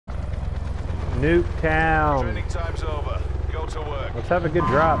Nuketown. Training time's over. Go to work. Let's have a good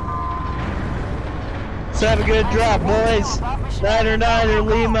drop. Let's have a good drop, boys. Niner,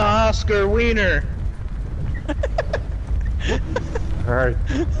 Lima, Oscar, Wiener. Alright.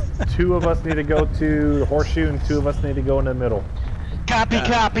 2 of us need to go to the horseshoe and 2 of us need to go in the middle. Copy,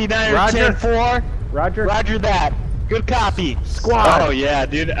 Niner Roger. 10-4. Roger? Roger that. Good copy. Squad! Oh yeah,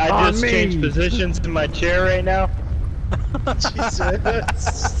 dude, I just changed positions in my chair right now.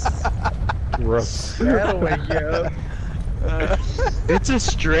 Jesus. Gross. That'll wake you up. It's a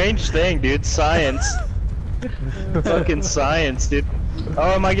strange thing, dude. Science. Fucking science, dude.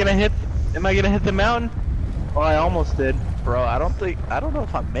 Oh, am I gonna hit the mountain? Oh, I almost did. Bro, I don't know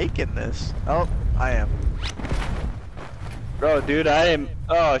if I'm making this. Oh, I am. Bro, dude, I am.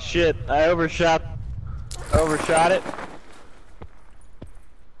 Oh shit, I overshot it.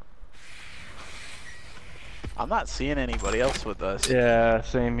 I'm not seeing anybody else with us. Yeah,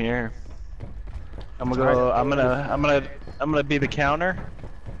 same here. I'm gonna be the counter.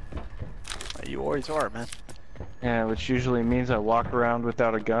 You always are, man. Yeah, which usually means I walk around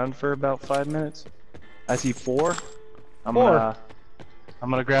without a gun for about 5 minutes. I see 4. I'm gonna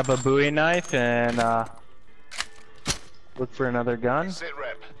grab a Bowie knife and look for another gun. Sit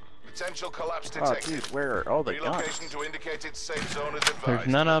rep. Potential collapse Oh, detected. dude, where are all the Relocation guns? to indicated safe zone is advised. There's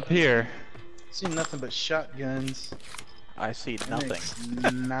none up here. See nothing but shotguns. I see nothing.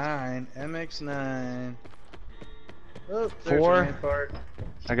 MX9. MX9. Oh, there's 4. your main part.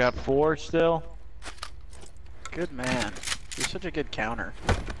 I got 4 still. Good man. You're such a good counter.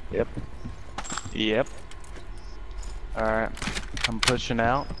 Yep. Alright. I'm pushing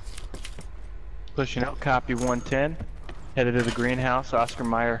out. Copy 110. Headed to the greenhouse, Oscar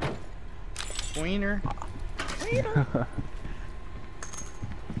Mayer. Wiener.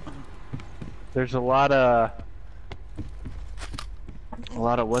 There's a lot of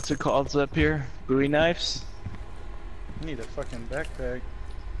what's it called up here? Bowie knives? I need a fucking backpack.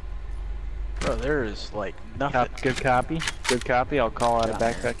 Bro, there is like nothing. Good copy. I'll call out a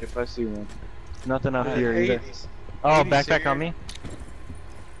backpack if I see one. Nothing up here either. 80s. Oh, 80s backpack here. on me.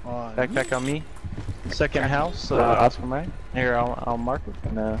 On Backpack on me. Second house, Oscar Mayer. Here, I'll mark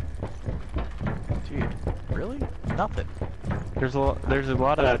it. No. Dude, really? Nothing. There's a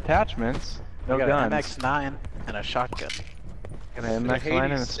lot of attachments. No I got guns. an MX9 and a shotgun. Got an MX9 and a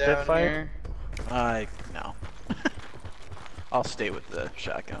Hades down Spitfire. here. No. I'll stay with the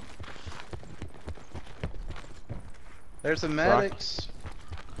shotgun. There's the medics.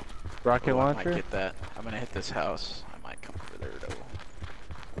 Rocket Oh, I might launcher. get that. I'm gonna hit this house. I might come over there though.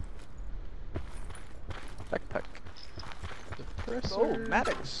 Backpack. Oh, Suppressor.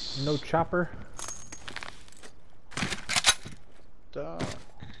 Maddox. No chopper. Dog.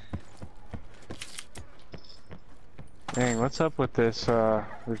 Dang, what's up with this?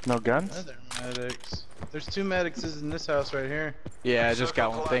 There's no guns? Other medics. There's 2 medics in this house right here. Yeah, I just Circle got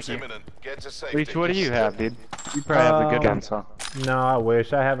one. collapse Thank you. imminent. Get to safety. Reach, what do you have, dude? You probably have the good guns, huh? No, I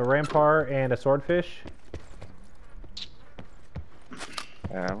wish. I have a rampart and a swordfish.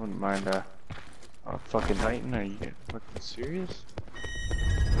 Yeah, I wouldn't mind a fucking Titan. Are you fucking serious?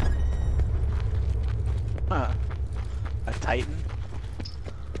 Huh. A Titan?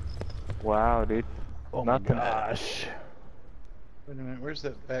 Wow, dude. Oh Nothing. my gosh. Wait a minute, where's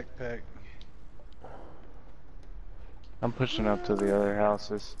that backpack? I'm pushing up to the other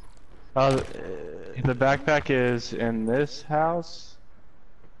houses. The backpack is in this house.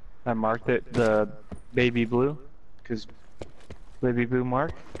 I marked it the baby blue, cause baby blue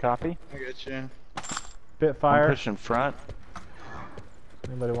mark. Copy. I got you. Spitfire. I'm pushing front.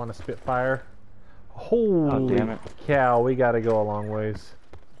 Anybody want a Spitfire? Holy damn it. cow, we gotta go a long ways.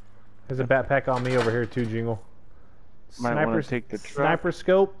 There's a backpack on me over here too, Jingle. Might want to take the truck. Sniper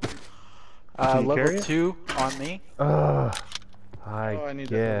scope. Can you carry Level it? 2 on me. I I need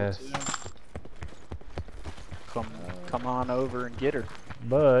that guess. level 2. Come on over and get her.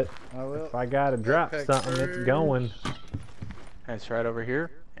 But I will. if I gotta drop Backpack something, it's first. going. It's right over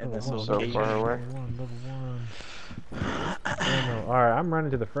here in this Oh, little so cage. far away. Level one. Alright, I'm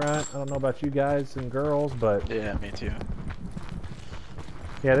running to the front. I don't know about you guys and girls, but Yeah, me too.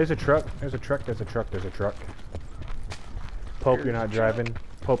 yeah, there's a truck. There's a truck. There's a truck. There's a truck. Pope, you're not driving.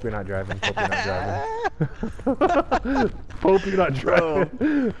 Pope, you're not driving. Pope, you're not driving. Pope, you're not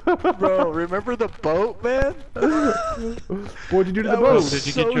driving. Bro, remember the boat, man? What'd you do to the That boat? was Did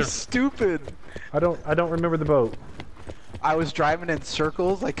you so get your- stupid. I don't remember the boat. I was driving in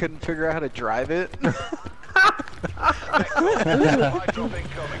circles. I couldn't figure out how to drive it. Light drop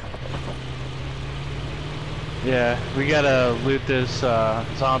incoming. Yeah, we gotta loot this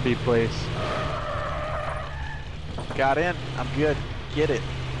zombie place. Got in. I'm good. Get it.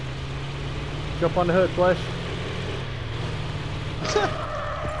 Jump on the hood, Flesh.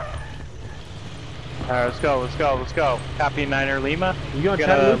 Alright, let's go, let's go, let's go. Copy Niner Lima. You gonna try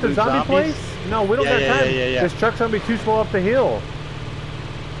Gotta to loot the loot zombie zombies? place? No, we don't Yeah, got yeah, time. yeah. This truck's gonna be too slow up the hill.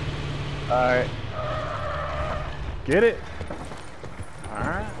 Alright. Get it?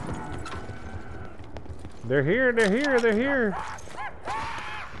 Alright. They're here, they're here, they're here.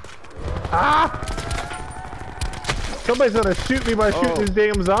 Ah! Somebody's gonna shoot me by shooting these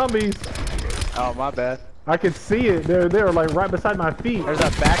damn zombies. Oh, my bad. I could see it. They're like right beside my feet. There's a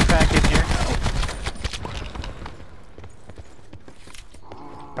backpack in here.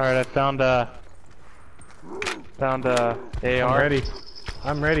 Alright, I found AR. I'm ready.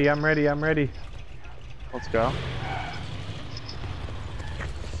 I'm ready, I'm ready, I'm ready. Let's go.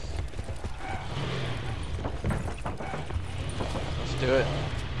 Let's do it.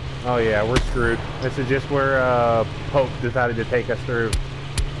 Oh yeah, we're screwed. This is just where Pope decided to take us through.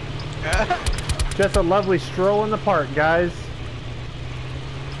 Just a lovely stroll in the park, guys.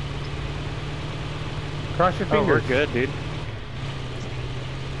 Cross your Oh, fingers. we're good, dude.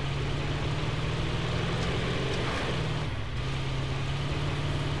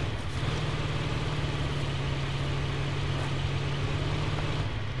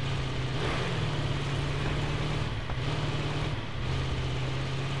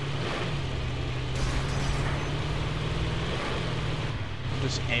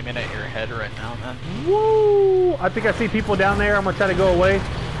 Just aiming at your head right now, man. Woo! I think I see people down there. I'm gonna try to go away.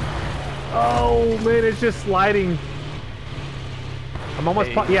 Oh man, it's just sliding. I'm almost.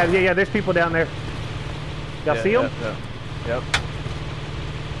 Hey. Yeah. There's people down there. Y'all see them? Yep.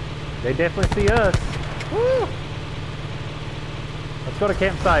 They definitely see us. Woo! Let's go to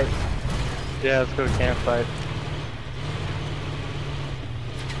campsite. Yeah, let's go to campsite.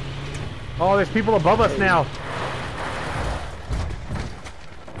 Oh, there's people above us now.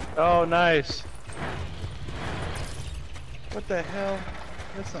 Oh, nice. What the hell?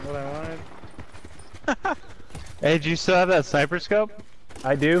 That's not what I wanted. Hey, do you still have that sniper scope?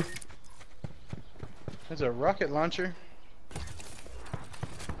 I do. There's a rocket launcher.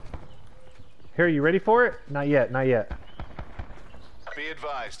 Here, you ready for it? Not yet. Not yet. Be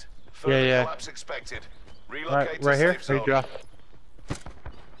advised. Further Yeah. collapse expected. Relocate Right to here. safe zone. Drop.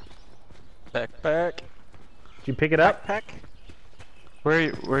 Backpack. Did you pick it up? Backpack.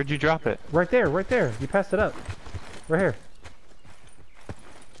 Where'd you drop it? Right there. Right there. You passed it up. Right here.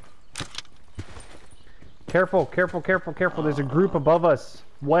 Careful, careful, careful, careful. There's a group above us.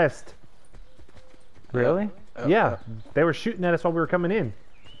 West. Really? Yeah. They were shooting at us while we were coming in.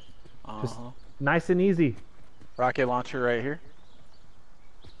 Just nice and easy. Rocket launcher right here.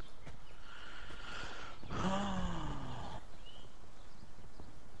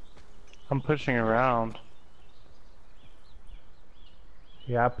 I'm pushing around.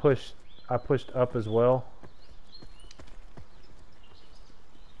 Yeah, I pushed up as well.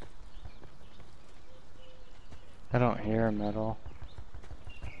 I don't hear him at all.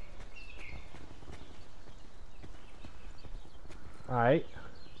 Alright.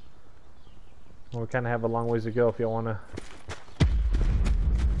 Well, we kind of have a long ways to go if y'all wanna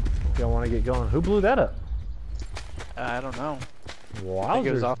get going. Who blew that up? I don't know. Wow. It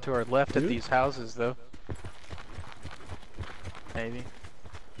goes off to our left at Dude. these houses, though. Maybe.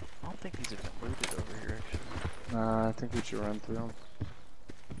 I don't think these have been looted over here, actually. Nah, I think we should run through them.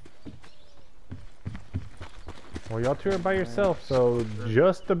 Well, y'all two are by yourself, so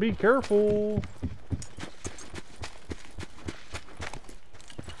just to be careful.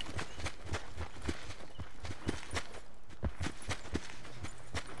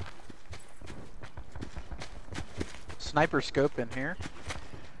 Sniper scope in here.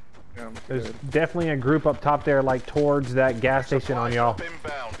 Yeah, I'm There's good. definitely a group up top there, like towards that gas station on Supply y'all. drop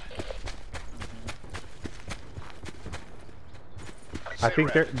inbound. I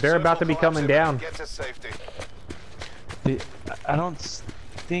think Sit they're rep. about to be Circle coming collapse down. imminent. Get to safety. I don't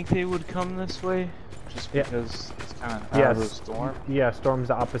think they would come this way, just Yeah. because it's kind of out Yes. of the storm. Yeah, storm's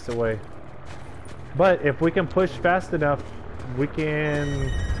the opposite way. But if we can push fast enough, we can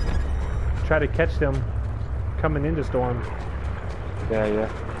try to catch them coming into storm. Yeah. I'm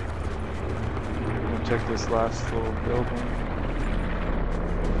gonna check this last little building.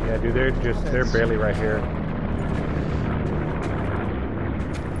 Yeah, dude, they're barely right here.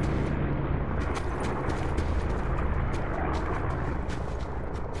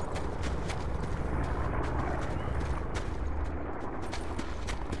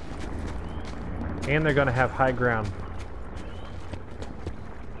 And they're gonna have high ground.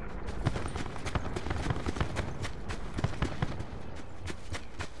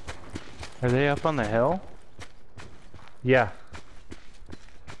 Are they up on the hill? Yeah.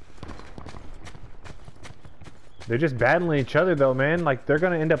 They're just battling each other though, man. Like, they're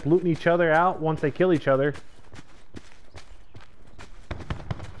gonna end up looting each other out once they kill each other.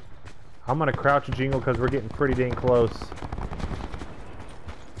 I'm gonna crouch a jingle because we're getting pretty dang close.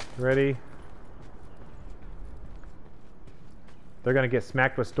 Ready? They're gonna get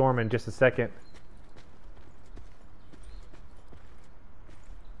smacked with storm in just a second.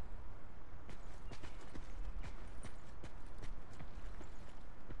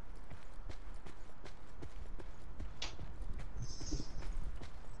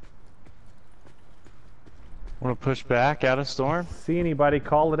 Wanna push back out of storm? See anybody,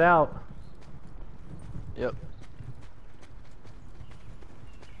 call it out. Yep.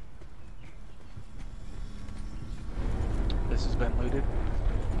 This has been looted.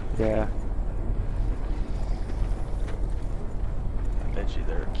 Yeah. I bet you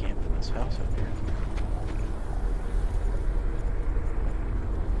they're camped in this house up here.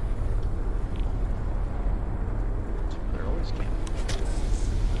 They're always camping.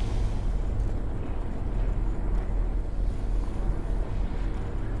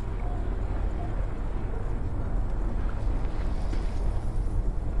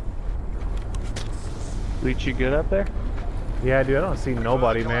 Leech, you good up there? Yeah, dude, I don't see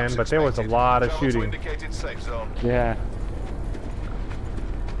nobody, man, but there was a lot of shooting. Yeah.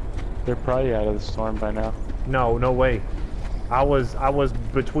 They're probably out of the storm by now. No, no way. I was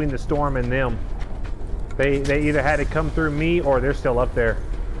between the storm and them. They either had to come through me or they're still up there.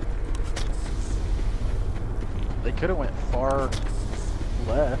 They could have went far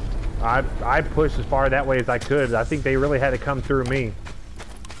left. I pushed as far that way as I could. I think they really had to come through me.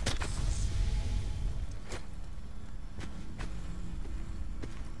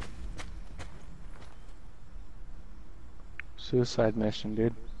 Suicide mission,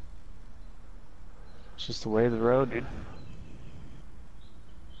 dude. It's just the way of the road, dude.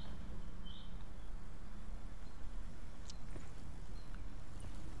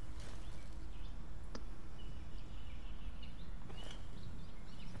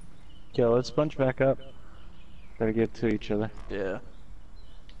 Okay, let's bunch back up. Gotta get to each other. Yeah.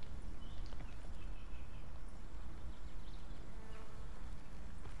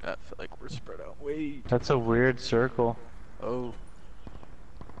 I feel like we're spread out. Wait. That's a weird circle. Oh.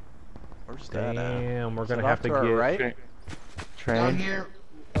 Where's that at? Damn, we're Is gonna it have off to our get right? Down Train. here,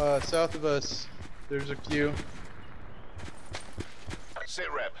 south of us, there's a few.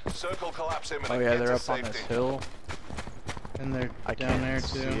 Sit rep. Circle collapse imminent. Oh yeah, Get they're to up on this safety. hill. And they're I down can't there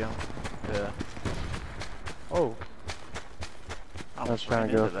see too. 'em. Yeah. Oh. I was trying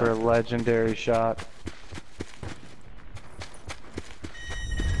to go for a legendary shot.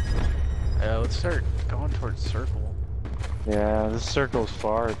 Yeah, let's start going towards circle. Yeah, this circle's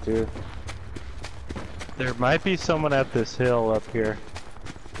far, dude. There might be someone at this hill up here.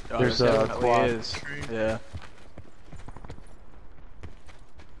 Oh, There's there a definitely quad. is. Yeah.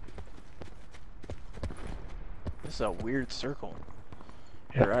 This is a weird circle.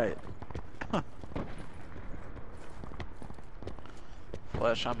 Yep. You're right. Huh.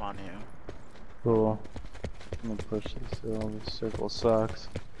 Flesh, I'm on you. Cool. I'm gonna push this hill. This circle sucks.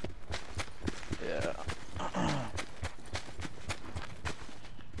 Yeah.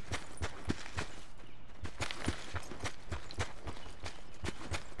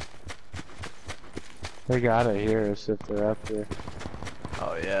 They gotta hear us if they're up there.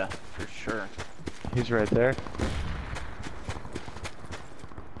 Oh yeah, for sure. He's right there.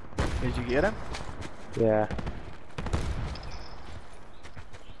 Did you get him? Yeah.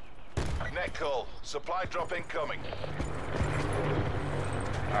 Net call. Supply drop incoming.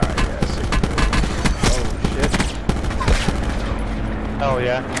 Alright, yeah, sick. Oh shit. Oh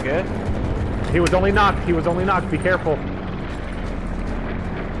yeah. You good? He was only knocked. He was only knocked. Be careful.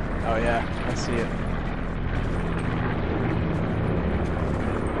 Oh yeah, I see it.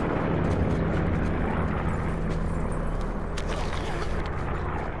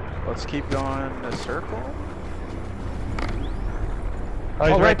 Let's keep going the circle. Oh,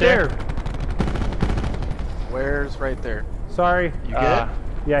 he's right there. Where's right there? Sorry. You good?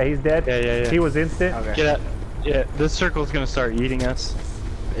 Yeah, he's dead. Yeah, yeah, yeah. He was instant. Okay. Get out. Yeah, this circle's gonna start eating us.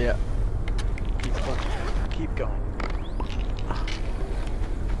 Yeah. Keep going.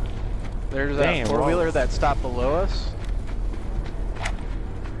 There's Damn, that four-wheeler whoa. that stopped below us.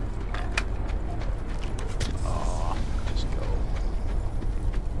 Oh, just go.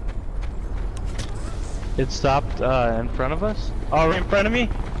 It stopped in front of us? Oh, right in front of me?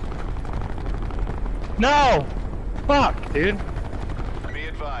 No! Fuck, dude. Be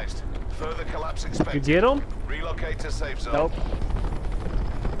advised. Further collapse You expected. get him? Relocate to safe zone. Nope.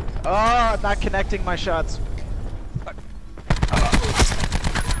 Oh, I'm not connecting my shots.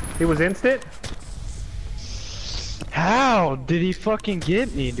 He was instant? How did he fucking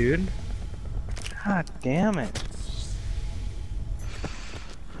get me, dude? God damn it.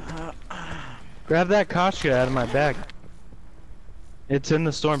 Grab that Koshka out of my bag. It's in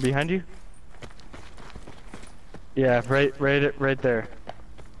the storm behind you. Yeah, right there.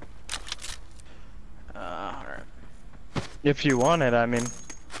 Alright. If you want it, I mean.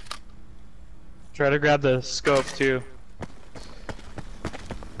 Try to grab the scope too.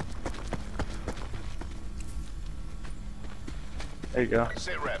 There you go.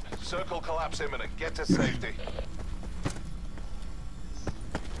 Sit rep. Circle collapse imminent. Get to safety.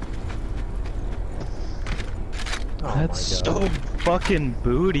 Oh That's my God. so fucking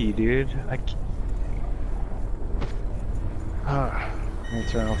booty, dude. Let me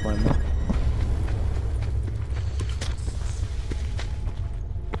turn off my mic.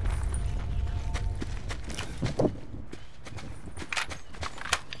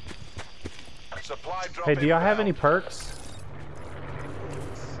 Supply drop Hey, do y'all have inbound. any perks?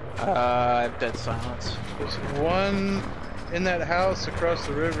 I have dead silence. There's one in that house across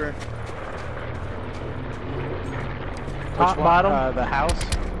the river. Top, Which one? bottom? The house?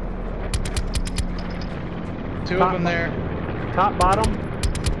 Two Top- of them there. Top, bottom?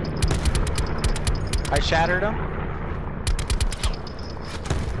 I shattered him.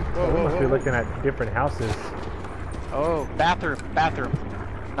 Whoa, We whoa, must be whoa. looking at different houses. Oh, bathroom.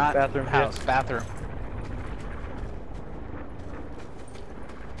 Not Bathroom, house, bathroom.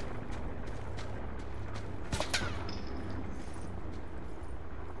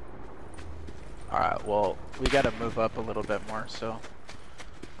 Alright, well, we gotta move up a little bit more, so...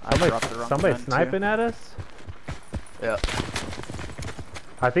 I dropped the wrong Somebody gun, sniping at us? Too. Yeah.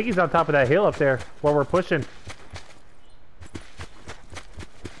 I think he's on top of that hill up there where we're pushing.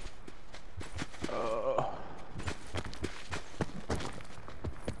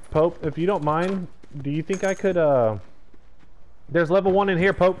 Pope, if you don't mind, do you think I could, there's level 1 in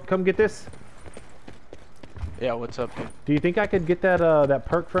here, Pope. Come get this. Yeah, what's up, dude? Do you think I could get that, that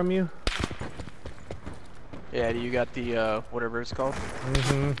perk from you? Yeah, you got the, whatever it's called?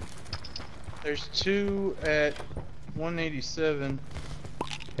 Mm-hmm. There's two at 187.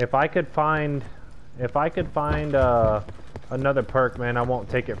 If I could find, another perk, man, I won't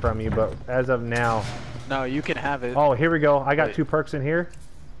take it from you, but as of now. No, you can have it. Oh, here we go. I got Wait. 2 perks in here.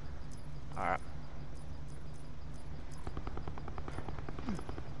 Alright.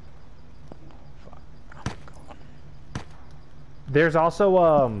 There's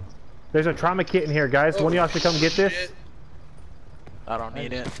also, there's a trauma kit in here, guys. One of y'all should come get this. Shit. I don't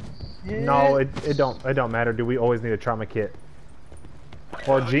need it. No, it don't matter. Do we always need a trauma kit?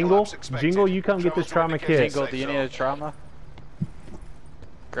 Or Further Jingle? collapse expected. Jingle, you come get this trauma Travel's to kit. Jingle, do you need a trauma?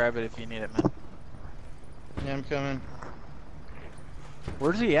 Grab it if you need it, man. Yeah, I'm coming.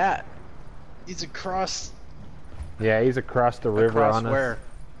 Where's he at? He's across. Yeah, he's across the river Across on us. where?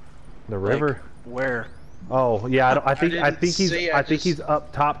 The river? Like, where? Oh, yeah. I think didn't see, I think he's just-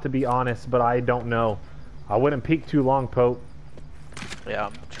 up top, to be honest, but I don't know. I wouldn't peek too long, Pope. Yeah,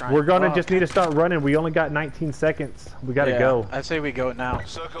 I'm trying. We're gonna Oh, just need to start running. We only got 19 seconds. We gotta yeah, go. I say we go now.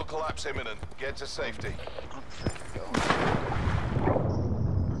 Circle collapse imminent. Get to safety. I'm freaking going.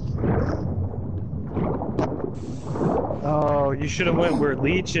 Oh, you should have went where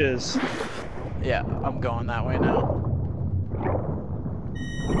Leech is. Yeah, I'm going that way now.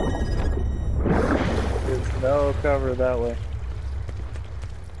 There's no cover that way.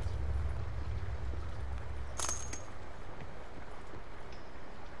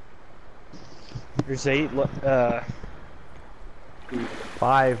 There's 8,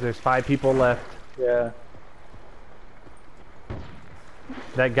 5. There's 5 people left. yeah.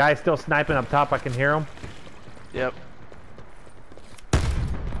 That guy's still sniping up top. I can hear him. Yep.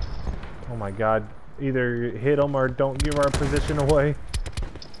 Oh my God. Either hit him or don't give our position away.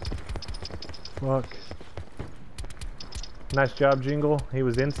 Fuck. Nice job, Jingle. He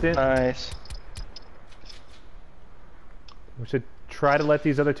was instant. Nice. We should try to let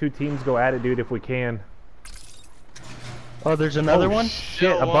these other 2 teams go at it, dude, if we can. Oh, there's another Oh, one? Shit,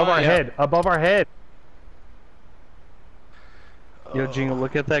 Still above one, our yeah. head. Above our head. Yo, Jingle,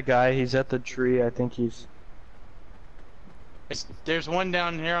 look at that guy. He's at the tree. I think he's... There's one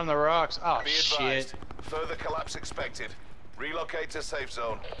down here on the rocks. Oh, Be shit. advised. Further collapse expected. Relocate to safe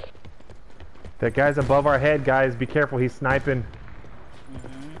zone. That guy's above our head, guys. Be careful. He's sniping. Y'all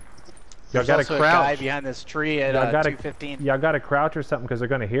There's gotta also a guy crouch. behind this tree at Y'all gotta, 215. y'all gotta crouch or something because they're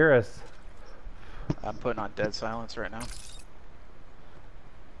gonna hear us. I'm putting on dead silence right now.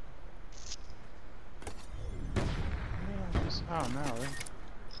 Oh, no.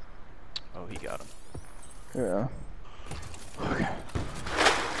 Oh, he got him. Yeah.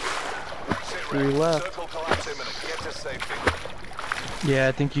 Sit 3 left. Circle collapse imminent. Get to safety. Yeah,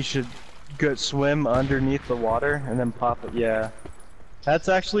 I think you should go swim underneath the water and then pop it. Yeah. That's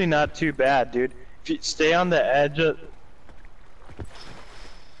actually not too bad, dude. If you stay on the edge of...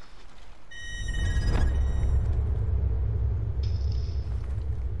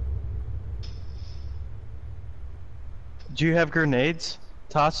 Do you have grenades?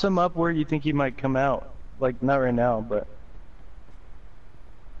 Toss them up where you think he might come out. Like, not right now, but...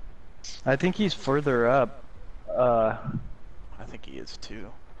 I think he's further up. I think he is too.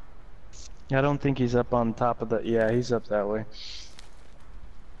 I don't think he's up on top of the... Yeah, he's up that way.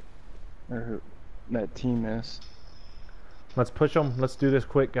 Or who that team is. Let's push them. Let's do this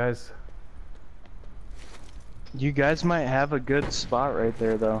quick, guys. You guys might have a good spot right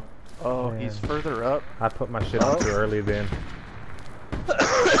there, though. Oh, Man. he's further up. I put my shit on too early then.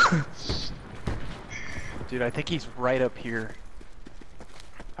 Dude, I think he's right up here.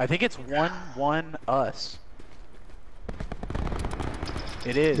 I think it's 1-1 us.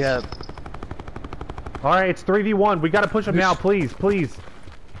 It is. Yeah. Alright, it's 3v1. We gotta push them now, please, please.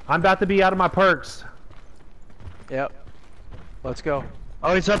 I'm about to be out of my perks. Yep. Let's go.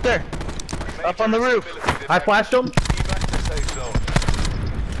 Oh, he's up there. Up on the roof. I flashed him. Evac to safe zone.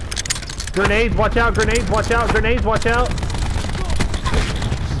 Grenades, watch out, grenades, watch out, grenades, watch out.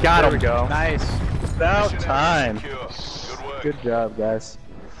 Got him. There we go. Nice. About Mission time. secure. Good work. Good job, guys.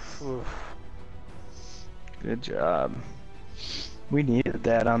 Oof. Good job. We needed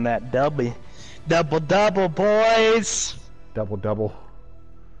that on that double. Double, boys. Double, double.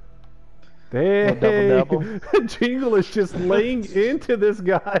 Hey, Double. Jingle is just laying into this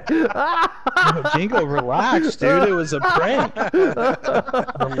guy. Jingle, relax, dude. It was a prank.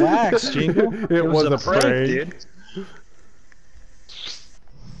 Relax, Jingle. It was a prank, dude.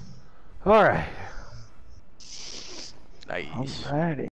 All right. Nice. Alrighty.